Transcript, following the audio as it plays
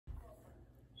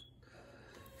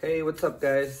Hey, what's up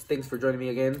guys? Thanks for joining me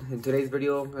again. In today's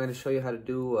video, I'm going to show you how to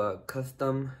do a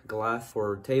custom glass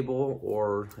for a table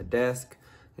or a desk.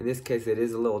 In this case, it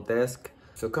is a little desk.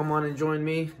 So come on and join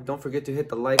me. Don't forget to hit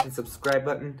the like and subscribe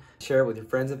button. Share it with your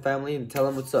friends and family and tell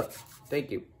them what's up. Thank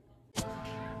you.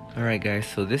 Alright guys,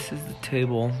 so this is the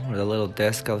table or the little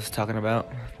desk I was talking about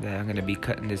that I'm going to be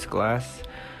cutting this glass.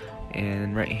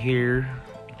 And right here,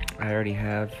 I already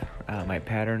have my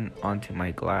pattern onto my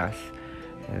glass.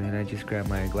 And then I just grab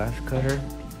my glass cutter,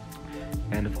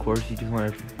 and of course you just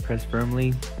want to press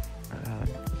firmly,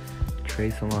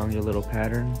 trace along your little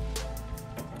pattern.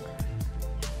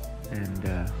 And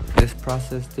this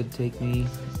process did take me,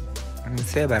 I'm gonna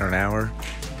say, about an hour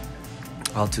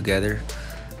altogether.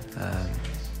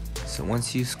 So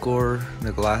once you score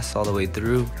the glass all the way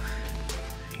through,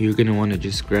 you're gonna want to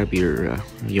just grab your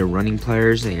running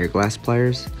pliers and your glass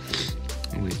pliers,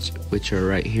 which are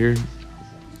right here.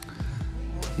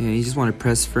 And you just want to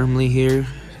press firmly here,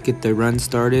 get the run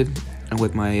started, and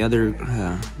with my other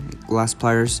glass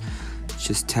pliers,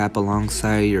 just tap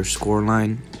alongside your score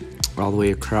line all the way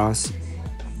across,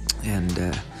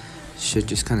 and should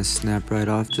just kind of snap right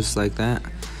off just like that.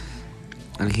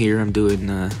 And here I'm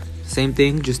doing same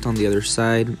thing, just on the other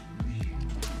side.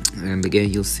 And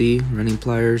again, you'll see running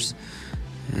pliers,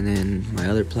 and then my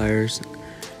other pliers.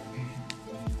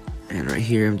 And right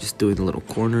here, I'm just doing the little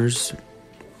corners.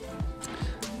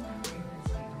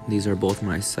 These are both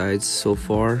my sides so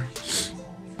far,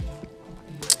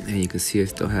 and you can see I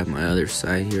still have my other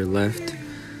side here left.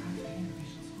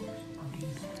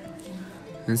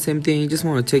 And same thing, you just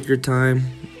want to take your time,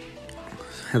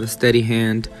 have a steady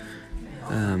hand,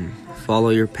 follow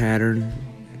your pattern.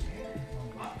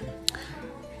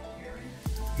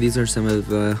 These are some of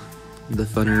the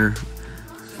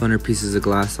funner pieces of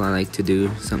glass I like to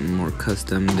do, something more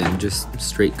custom than just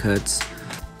straight cuts.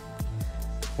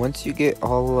 Once you get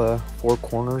all 4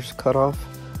 corners cut off,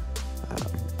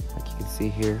 like you can see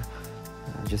here,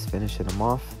 just finishing them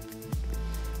off.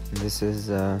 And this is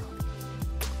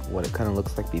what it kind of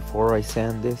looks like before I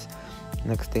sand this.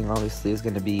 Next thing obviously is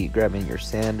going to be grabbing your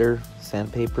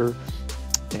sandpaper,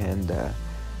 and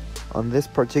on this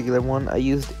particular one I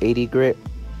used 80 grit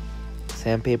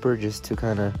sandpaper just to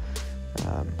kind of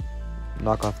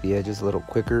knock off the edges a little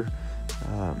quicker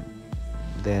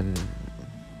than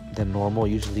normal.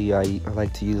 Usually I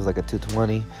like to use like a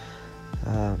 220.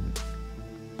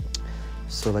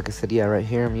 So like I said, yeah, right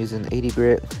here I'm using 80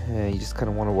 grit. You just kind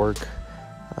of want to work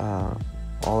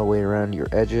all the way around your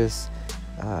edges.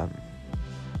 Of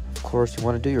course you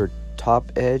want to do your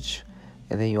top edge,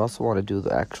 and then you also want to do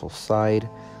the actual side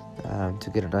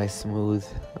to get a nice smooth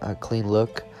clean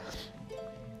look.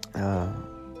 And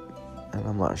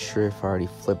I'm not sure if I already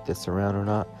flipped this around or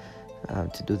not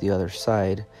to do the other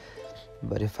side.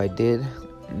 But if I did,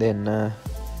 then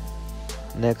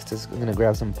next is I'm going to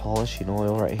grab some polishing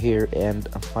oil right here and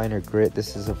a finer grit.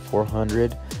 This is a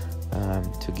 400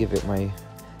 to give it my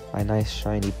nice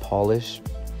shiny polish.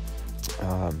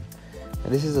 And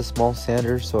this is a small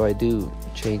sander, so I do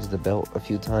change the belt a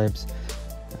few times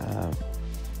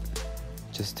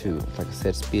just to, like I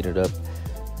said, speed it up,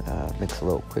 makes it a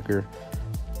little quicker.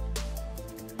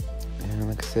 And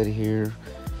like I said here,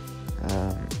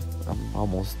 I'm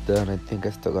almost done. I think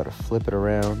I still gotta flip it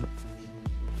around.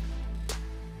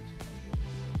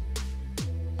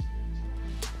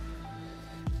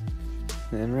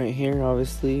 And right here,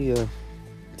 obviously,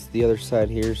 it's the other side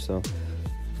here, so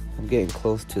I'm getting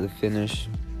close to the finish.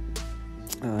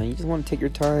 You just want to take your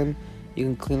time. You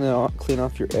can clean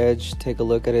off your edge, take a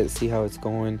look at it, see how it's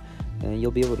going, and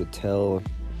you'll be able to tell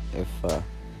if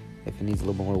it needs a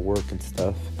little more work and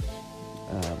stuff.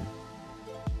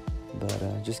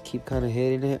 But just keep kind of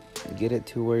hitting it, get it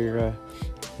to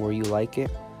where you like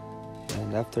it.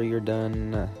 And after you're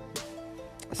done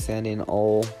sanding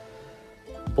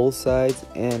both sides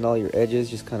and all your edges,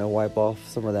 just kind of wipe off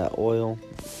some of that oil.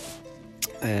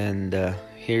 And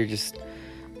here, just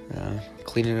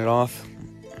cleaning it off,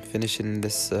 finishing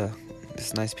this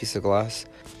nice piece of glass.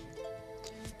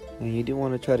 And you do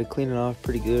want to try to clean it off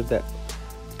pretty good. That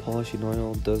polishing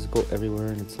oil does go everywhere,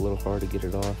 and it's a little hard to get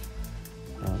it off.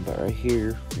 But right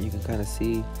here, you can kind of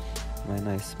see my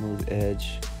nice smooth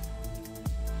edge,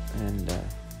 and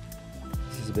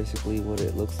this is basically what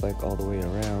it looks like all the way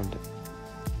around.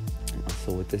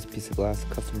 So with this piece of glass,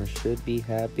 customer should be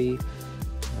happy.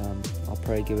 I'll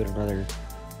probably give it another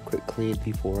quick clean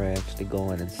before I actually go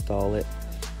and install it.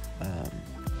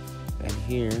 And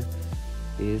here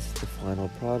is the final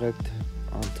product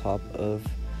on top of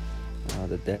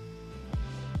the deck.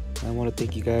 I want to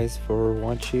thank you guys for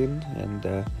watching,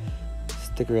 and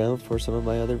stick around for some of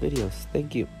my other videos.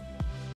 Thank you.